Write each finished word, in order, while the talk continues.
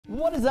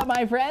What is up,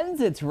 my friends?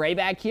 It's Ray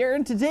back here,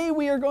 and today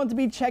we are going to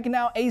be checking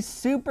out a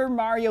Super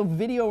Mario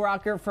video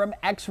rocker from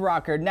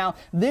X-Rocker. Now,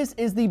 this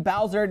is the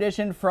Bowser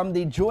edition from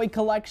the Joy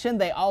collection.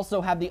 They also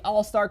have the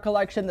All-Star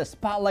collection, the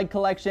Spotlight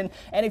collection,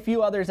 and a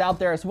few others out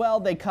there as well.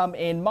 They come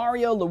in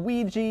Mario,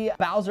 Luigi,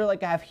 Bowser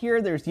like I have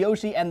here, there's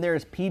Yoshi, and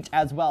there's Peach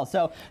as well.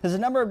 So there's a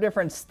number of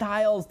different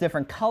styles,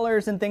 different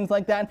colors, and things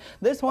like that.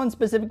 This one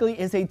specifically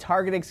is a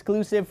Target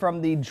exclusive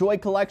from the Joy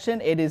collection.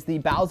 It is the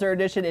Bowser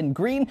edition in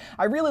green.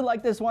 I really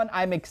like this one.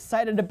 I'm excited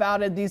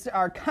about it. These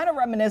are kind of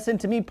reminiscent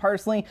to me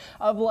personally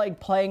of like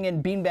playing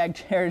in beanbag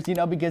chairs, you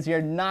know, because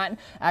you're not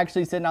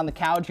actually sitting on the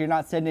couch, you're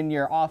not sitting in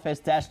your office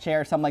desk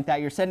chair or something like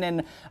that. You're sitting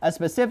in a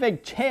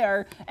specific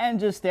chair and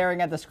just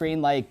staring at the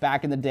screen like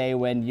back in the day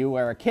when you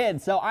were a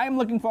kid. So I'm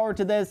looking forward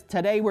to this.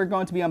 Today we're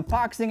going to be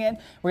unboxing it.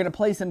 We're going to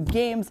play some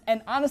games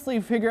and honestly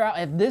figure out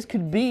if this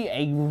could be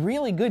a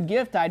really good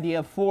gift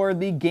idea for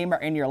the gamer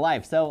in your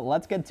life. So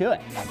let's get to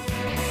it.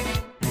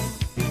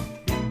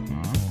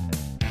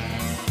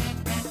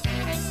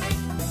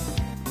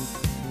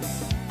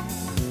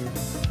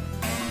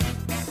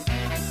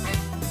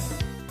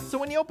 So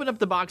when you open up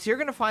the box, you're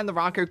going to find the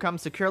rocker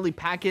comes securely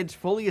packaged,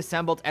 fully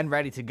assembled, and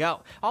ready to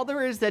go. All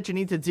there is that you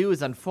need to do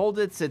is unfold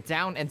it, sit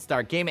down, and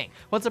start gaming.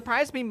 What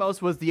surprised me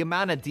most was the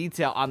amount of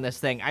detail on this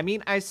thing. I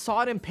mean, I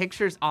saw it in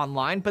pictures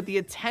online, but the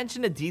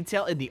attention to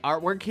detail in the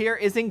artwork here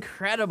is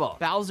incredible.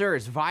 Bowser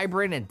is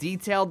vibrant and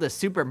detailed, the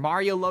Super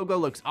Mario logo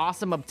looks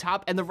awesome up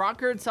top, and the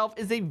rocker itself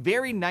is a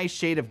very nice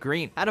shade of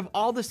green. Out of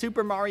all the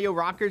Super Mario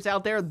rockers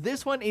out there,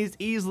 this one is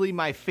easily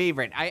my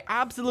favorite. I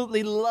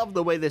absolutely love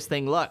the way this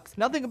thing looks.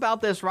 Nothing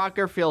about this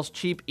rocker feels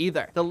cheap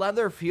either. The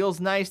leather feels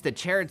nice, the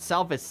chair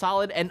itself is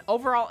solid, and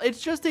overall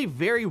it's just a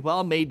very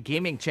well made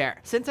gaming chair.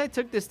 Since I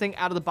took this thing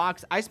out of the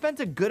box, I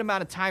spent a good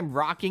amount of time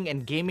rocking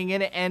and gaming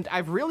in it, and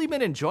I've really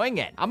been enjoying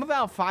it. I'm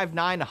about 5'9",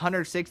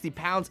 160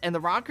 pounds, and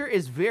the rocker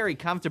is very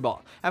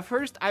comfortable. At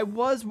first I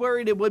was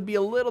worried it would be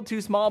a little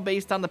too small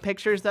based on the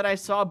pictures that I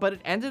saw, but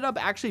it ended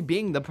up actually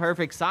being the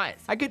perfect size.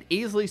 I could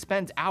easily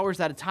spend hours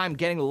at a time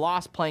getting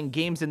lost playing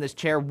games in this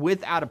chair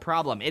without a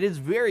problem. It is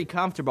very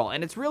comfortable,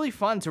 and it's really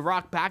fun to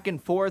rock back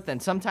and forth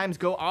and sometimes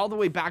go all the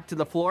way back to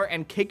the floor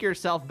and kick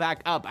yourself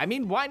back up. I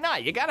mean, why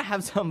not? You gotta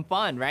have some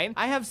fun, right?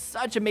 I have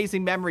such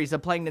amazing memories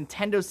of playing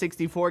Nintendo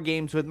 64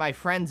 games with my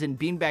friends in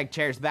beanbag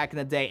chairs back in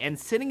the day, and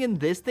sitting in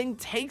this thing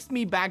takes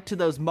me back to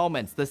those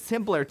moments, the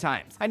simpler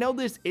times. I know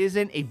this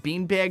isn't a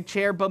beanbag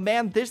chair, but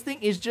man, this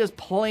thing is just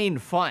plain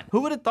fun.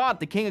 Who would have thought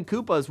the King of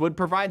Koopas would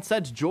provide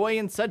such joy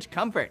and such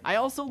comfort? I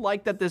also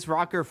like that this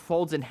rocker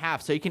folds in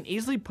half, so you can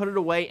easily put it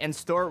away and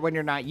store it when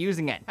you're not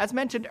using it. As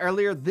mentioned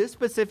earlier, this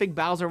specific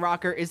Bowser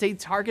rocker is a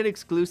Target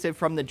exclusive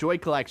from the Joy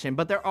collection,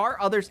 but there are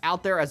others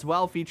out there as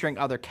well featuring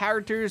other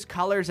characters,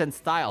 colors, and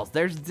styles.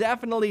 There's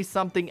definitely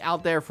something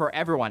out there for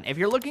everyone. If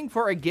you're looking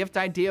for a gift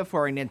idea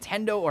for a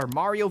Nintendo or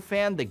Mario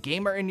fan, the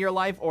gamer in your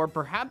life, or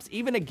perhaps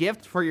even a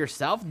gift for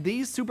yourself,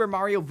 these Super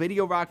Mario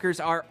video rockers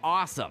are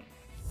awesome.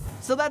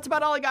 So that's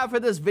about all I got for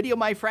this video,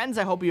 my friends.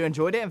 I hope you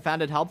enjoyed it and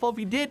found it helpful. If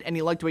you did and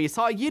you liked what you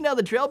saw, you know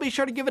the drill. Be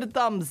sure to give it a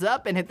thumbs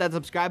up and hit that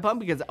subscribe button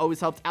because it always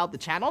helps out the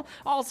channel.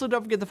 Also,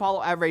 don't forget to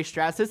follow at Raymond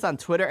Strazdas on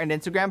Twitter and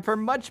Instagram for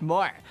much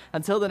more.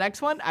 Until the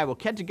next one, I will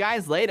catch you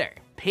guys later.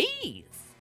 Peace!